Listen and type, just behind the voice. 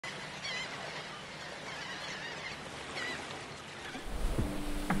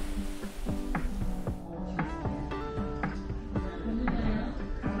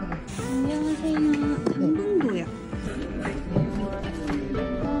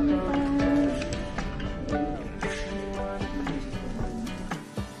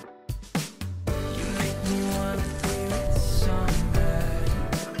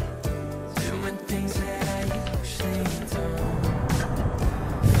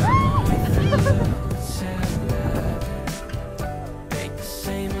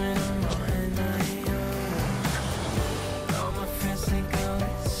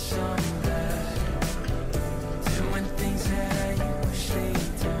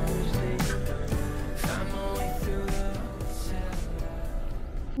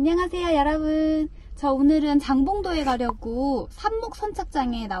안녕하세요 여러분. 저 오늘은 장봉도에 가려고 삽목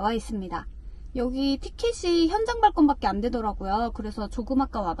선착장에 나와 있습니다. 여기 티켓이 현장 발권밖에 안 되더라고요. 그래서 조금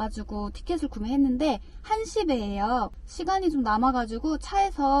아까 와가지고 티켓을 구매했는데 1시 배예요. 시간이 좀 남아가지고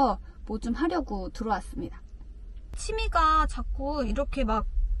차에서 뭐 좀 하려고 들어왔습니다. 취미가 자꾸 이렇게 막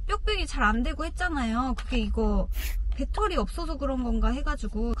뾱뾱이 잘 안 되고 했잖아요. 그게 이거 배터리 없어서 그런 건가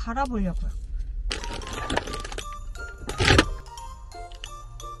해가지고 갈아보려고요.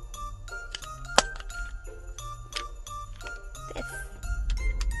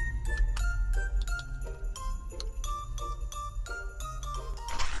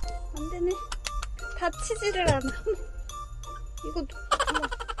 안되네. 닫히지를 않아. 이거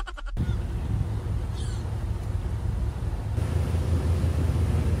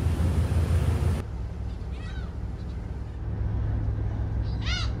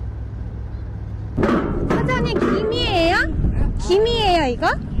사장님 김이에요? 김이에요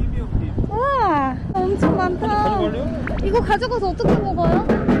이거? 김이요, 김. 우와 엄청 많다. 이거 가져가서 어떻게 먹어요?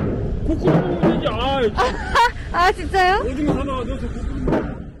 볶음 먹으면 되지. 아 진짜요? 오징어 하나 넣어서 볶음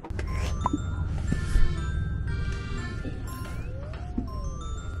먹어.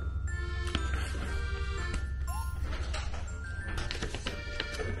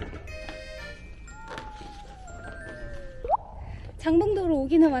 장봉도로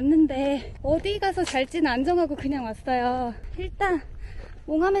오기는 왔는데 어디 가서 잘지는 안 정하고 그냥 왔어요. 일단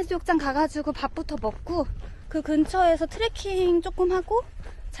몽암해수욕장 가가지고 밥부터 먹고 그 근처에서 트레킹 조금 하고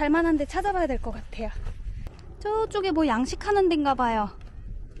잘만한 데 찾아봐야 될 것 같아요. 저쪽에 뭐 양식하는 데인가 봐요.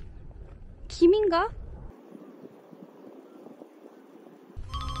 김인가?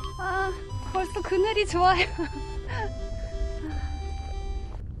 아 벌써 그늘이 좋아요.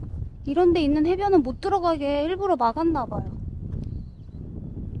 이런 데 있는 해변은 못 들어가게 일부러 막았나 봐요.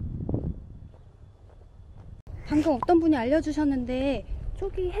 방금 어떤 분이 알려주셨는데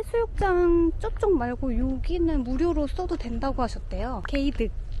저기 해수욕장 저쪽 말고 여기는 무료로 써도 된다고 하셨대요. 게이드.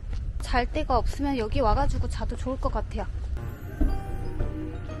 잘 데가 없으면 여기 와가지고 자도 좋을 것 같아요.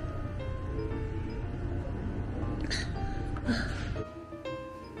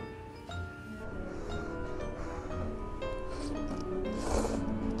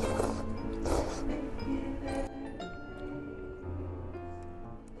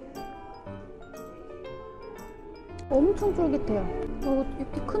 엄청 쫄깃해요.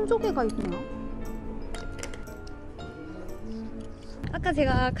 이렇게 큰 조개가 있네요. 아까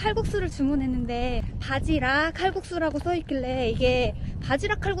제가 칼국수를 주문했는데 바지락 칼국수라고 써있길래 이게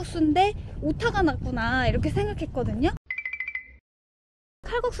바지락 칼국수인데 오타가 났구나 이렇게 생각했거든요.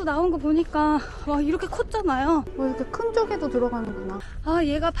 칼국수 나온 거 보니까 와 이렇게 컸잖아요. 이렇게 큰 조개도 들어가는구나. 아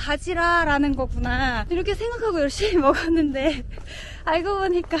얘가 바지라라는 거구나 이렇게 생각하고 열심히 먹었는데 알고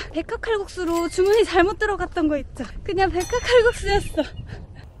보니까 백합칼국수로 주문이 잘못 들어갔던 거 있죠. 그냥 백합칼국수였어.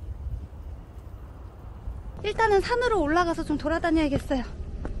 일단은 산으로 올라가서 좀 돌아다녀야겠어요.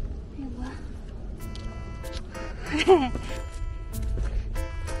 이게 뭐야?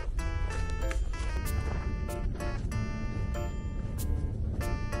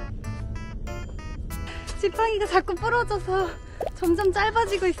 지팡이가 자꾸 부러져서 점점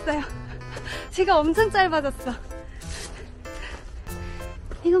짧아지고 있어요. 제가 엄청 짧아졌어.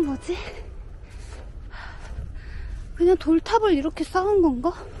 이건 뭐지? 그냥 돌탑을 이렇게 쌓은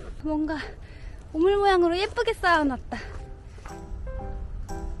건가? 뭔가 우물 모양으로 예쁘게 쌓아놨다.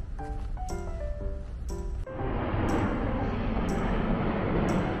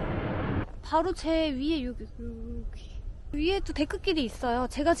 바로 제 위에 여기 위에도 데크길이 있어요.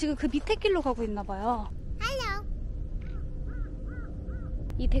 제가 지금 그 밑에 길로 가고 있나봐요.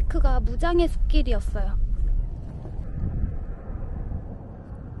 이 데크가 무장의 숲길이었어요.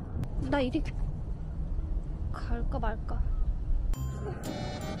 나 이리 갈까 말까.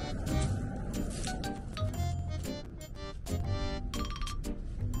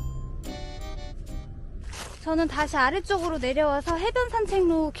 저는 다시 아래쪽으로 내려와서 해변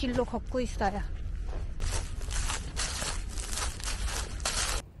산책로 길로 걷고 있어요.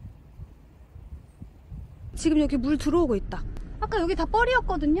 지금 여기 물 들어오고 있다. 아까 여기 다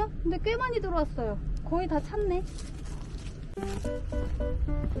뻘이었거든요? 근데 꽤 많이 들어왔어요. 거의 다 찼네.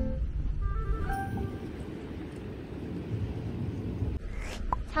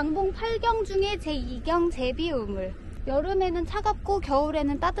 장봉 8경 중에 제2경 제비우물. 여름에는 차갑고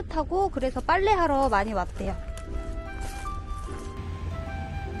겨울에는 따뜻하고 그래서 빨래하러 많이 왔대요.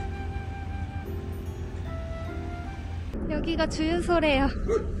 여기가 주유소래요.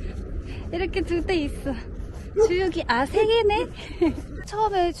 이렇게 두 대 있어. 주유기, 3개네?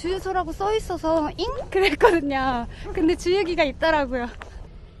 처음에 주유소라고 써있어서 잉? 그랬거든요. 근데 주유기가 있더라고요.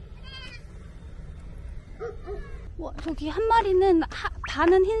 와, 저기 한 마리는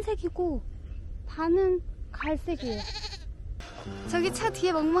반은 흰색이고 반은 갈색이에요. 저기 차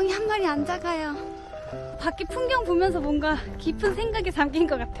뒤에 멍멍이 한 마리 앉아가요. 밖에 풍경 보면서 뭔가 깊은 생각에 잠긴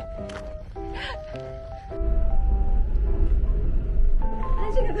것 같아.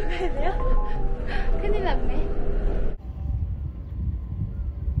 한 시간 더 가야 돼요? 큰일 났네.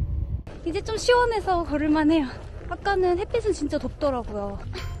 이제 좀 시원해서 걸을만해요. 아까는 햇빛은 진짜 덥더라고요.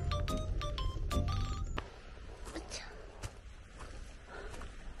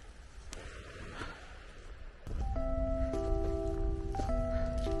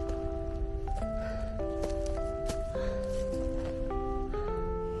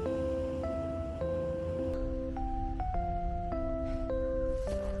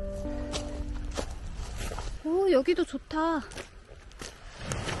 오, 여기도 좋다.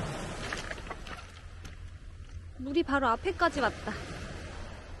 물이 바로 앞에까지 왔다.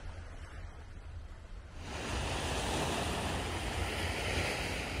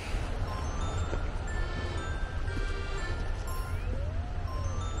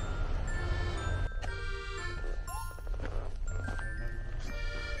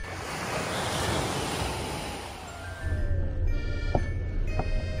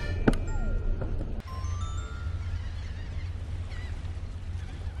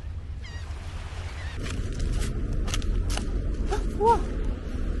 우와!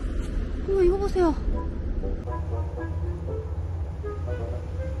 어머, 이거 보세요.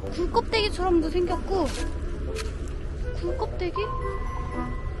 굴 껍데기처럼도 생겼고, 굴 껍데기?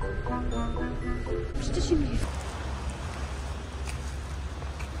 진짜 신기해.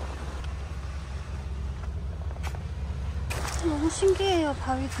 너무 신기해요,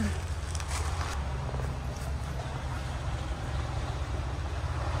 바위들.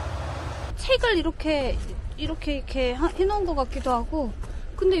 책을 이렇게 해놓은 것 같기도 하고.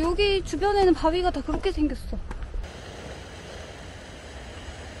 근데 여기 주변에는 바위가 다 그렇게 생겼어.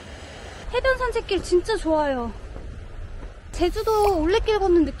 해변 산책길 진짜 좋아요. 제주도 올레길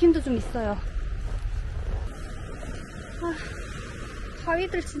걷는 느낌도 좀 있어요. 아,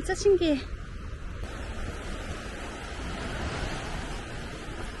 바위들 진짜 신기해.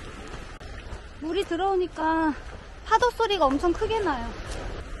 물이 들어오니까 파도 소리가 엄청 크게 나요.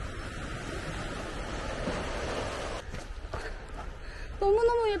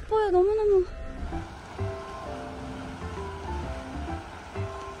 너무너무 예뻐요. 너무너무.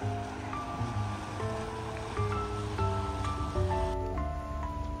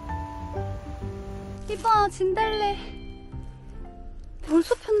 이봐, 진달래.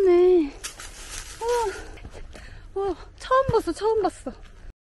 벌써 폈네. 우와, 처음 봤어.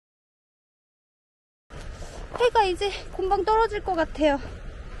 해가 이제 금방 떨어질 것 같아요.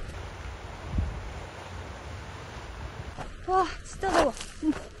 와, 진짜 더워.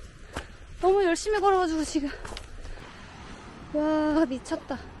 너무 열심히 걸어가지고 지금. 와,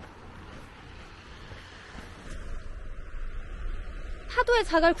 미쳤다. 파도에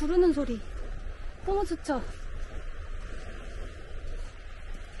자갈 구르는 소리 너무 좋죠?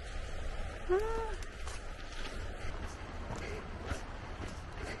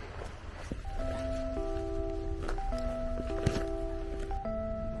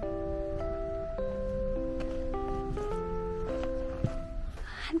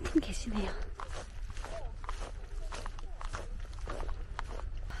 한 팀 계시네요.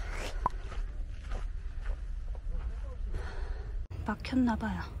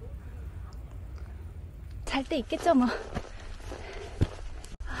 막혔나봐요. 잘 때 있겠죠 뭐.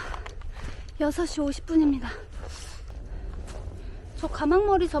 6시 50분입니다. 저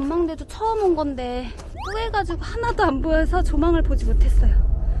가망머리 전망대도 처음 온 건데 뿌해가지고 하나도 안 보여서 조망을 보지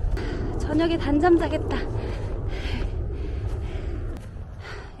못했어요. 저녁에 단잠 자겠다.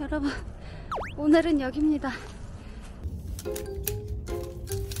 여러분, 오늘은 여기입니다.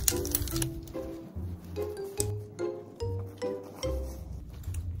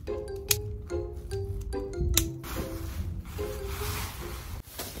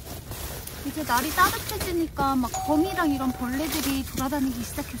 이제 날이 따뜻해지니까 막 거미랑 이런 벌레들이 돌아다니기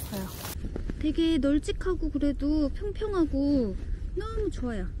시작했어요. 되게 널찍하고 그래도 평평하고 너무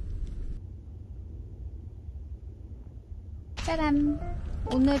좋아요. 짜란!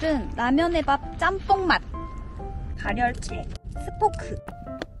 오늘은 라면의 밥 짬뽕 맛. 발열체 스포크.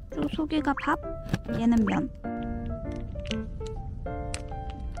 소개가 밥, 얘는 면.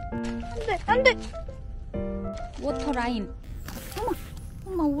 안돼, 안돼! 워터 라인.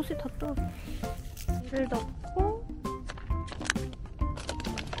 엄마 옷이 다 떨어져. 물을 넣고.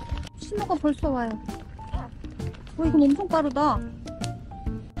 신호가 벌써 와요. 이거 엄청 빠르다.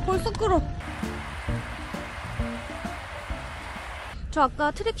 벌써 끓어. 저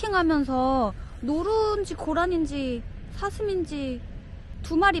아까 트레킹 하면서 노루인지 고란인지 사슴인지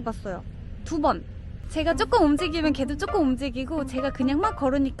 2마리 봤어요. 2번. 제가 조금 움직이면 걔도 조금 움직이고, 제가 그냥 막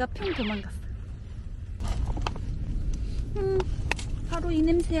걸으니까 뿅 도망갔어요. 바로 이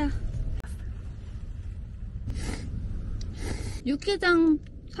냄새야. 육개장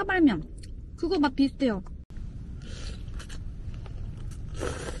사발면. 그거 맛 비슷해요.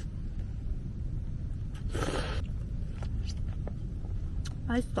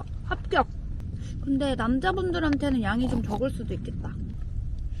 맛있어. 합격. 근데 남자분들한테는 양이 좀 적을 수도 있겠다.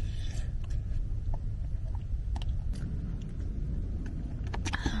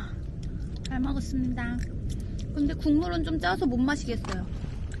 잘 먹었습니다. 근데 국물은 좀 짜서 못 마시겠어요.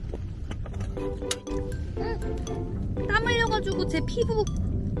 땀 흘려가지고 제 피부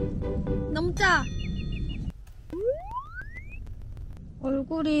너무 짜.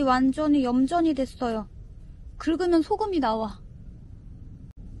 얼굴이 완전히 염전이 됐어요. 긁으면 소금이 나와.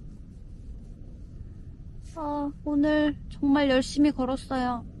 오늘 정말 열심히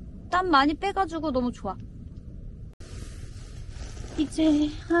걸었어요. 땀 많이 빼가지고 너무 좋아. 이제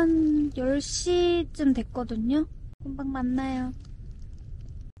한 10시쯤 됐거든요. 금방 만나요.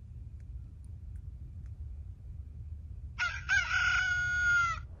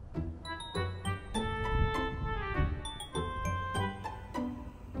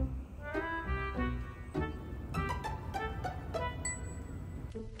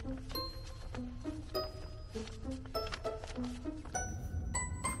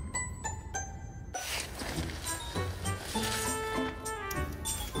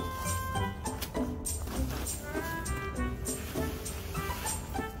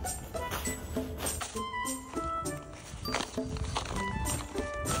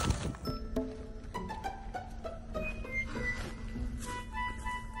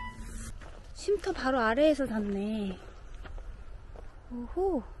 쉼터 바로 아래에서 잤네.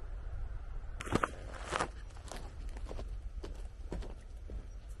 오호.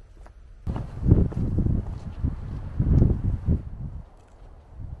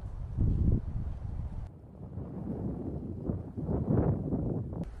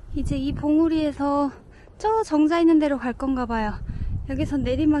 이제 이 봉우리에서 저 정자 있는 데로 갈 건가 봐요. 여기선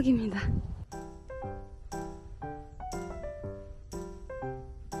내리막입니다.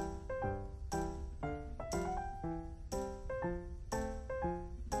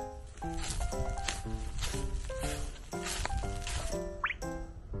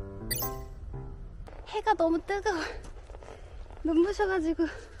 해가 너무 뜨거워. 눈부셔가지고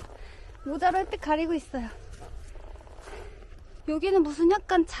모자로 햇빛 가리고 있어요. 여기는 무슨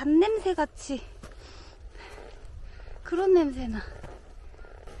약간 잡냄새 같이 그런 냄새나.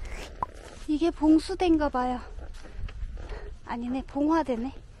 이게 봉수대인가 봐요. 아니네,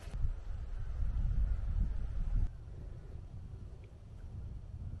 봉화대네.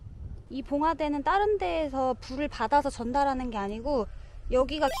 이 봉화대는 다른 데에서 불을 받아서 전달하는 게 아니고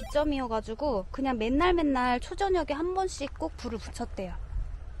여기가 기점이어가지고 그냥 맨날 초저녁에 한 번씩 꼭 불을 붙였대요.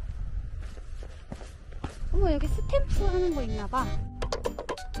 어머, 여기 스탬프 하는 거 있나봐.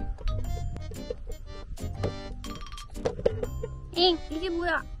 잉! 이게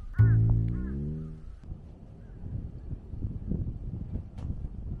뭐야?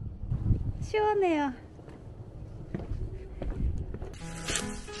 시원해요.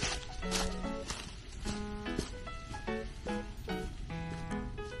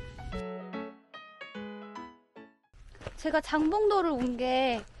 제가 장봉도를 온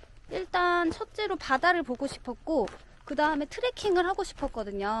게 일단 첫째로 바다를 보고 싶었고 그 다음에 트레킹을 하고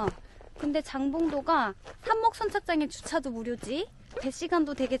싶었거든요. 근데 장봉도가 삽목 선착장에 주차도 무료지, 배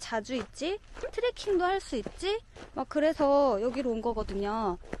시간도 되게 자주 있지, 트레킹도 할 수 있지, 막 그래서 여기로 온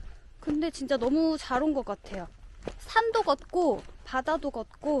거거든요. 근데 진짜 너무 잘 온 것 같아요. 산도 걷고 바다도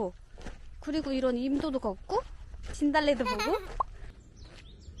걷고 그리고 이런 임도도 걷고 진달래도 보고.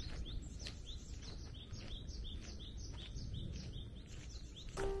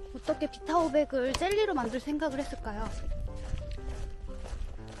 어떻게 비타오백을 젤리로 만들 생각을 했을까요?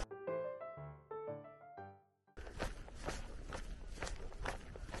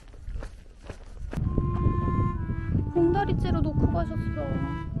 봉다리째로 놓고 가셨어.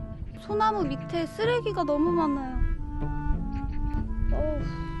 소나무 밑에 쓰레기가 너무 많아요. 어우.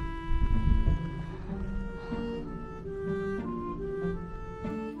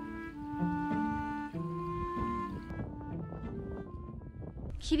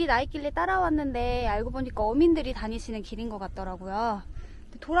 길이 나 있길래 따라왔는데 알고 보니까 어민들이 다니시는 길인 것 같더라고요.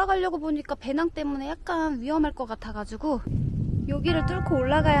 돌아가려고 보니까 배낭 때문에 약간 위험할 것 같아가지고 여기를 뚫고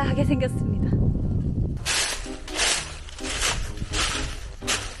올라가야 하게 생겼습니다.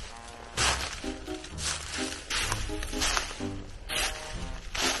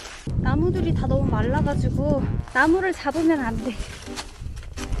 나무들이 다 너무 말라가지고 나무를 잡으면 안 돼.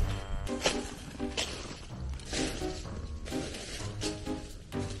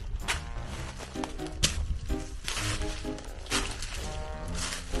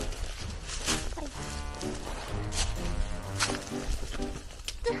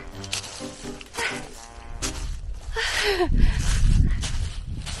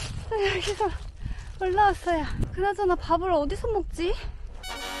 여기서 올라왔어요. 그나저나 밥을 어디서 먹지?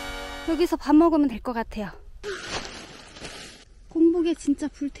 여기서 밥 먹으면 될 것 같아요. 공복에 진짜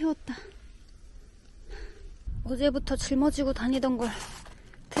불태웠다. 어제부터 짊어지고 다니던 걸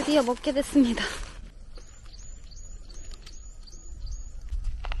드디어 먹게 됐습니다.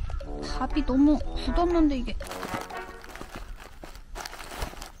 밥이 너무 굳었는데 이게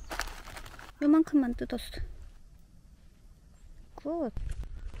요만큼만 뜯었어. 굿.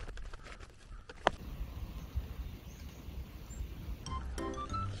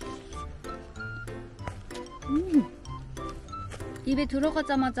 입에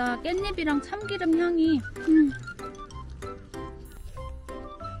들어가자마자 깻잎이랑 참기름 향이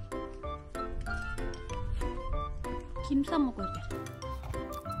김 싸 먹을 때.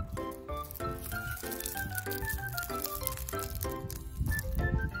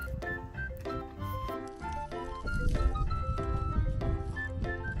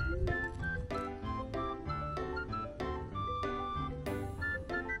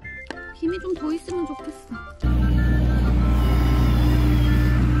 김이 좀 더 있으면 좋겠어.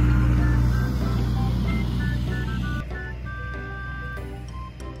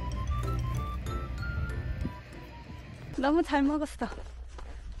 너무 잘 먹었어.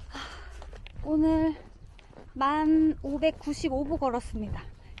 오늘 1595보 걸었습니다.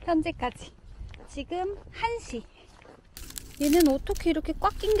 현재까지. 지금 1시. 얘는 어떻게 이렇게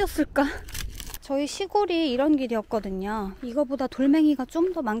꽉 낑겼을까? 저희 시골이 이런 길이었거든요. 이거보다 돌멩이가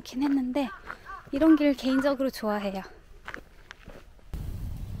좀 더 많긴 했는데 이런 길 개인적으로 좋아해요.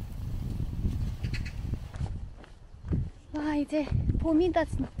 와, 이제 봄이다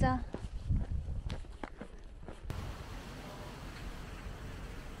진짜.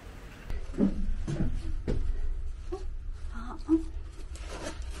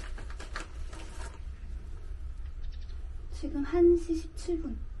 지금 1시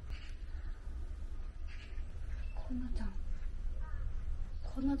 17분.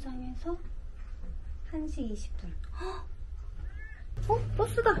 건어장에서 1시 20분.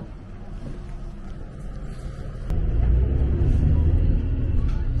 버스다.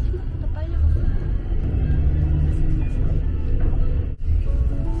 생각보다 빨리 갔어.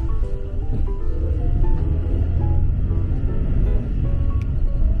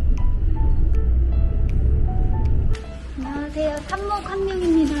 안녕하세요. 산목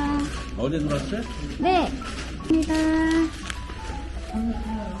한명입니다. 어제 들어왔어요? 네. 입니다.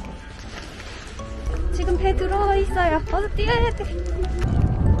 지금 배 들어와 있어요. 어서 뛰어야 돼.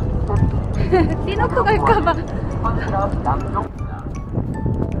 뛰놓고 갈까봐.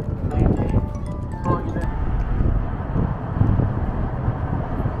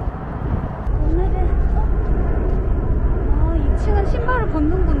 오늘은 2층은 신발을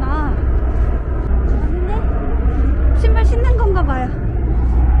벗는구나. 아닌데? 신발 신는 건가 봐요.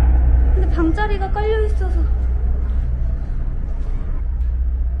 근데 방자리가 깔려 있어서.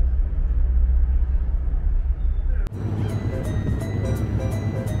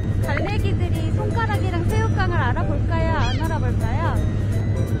 갈매기들이 손가락이랑 새우깡을 알아볼까요?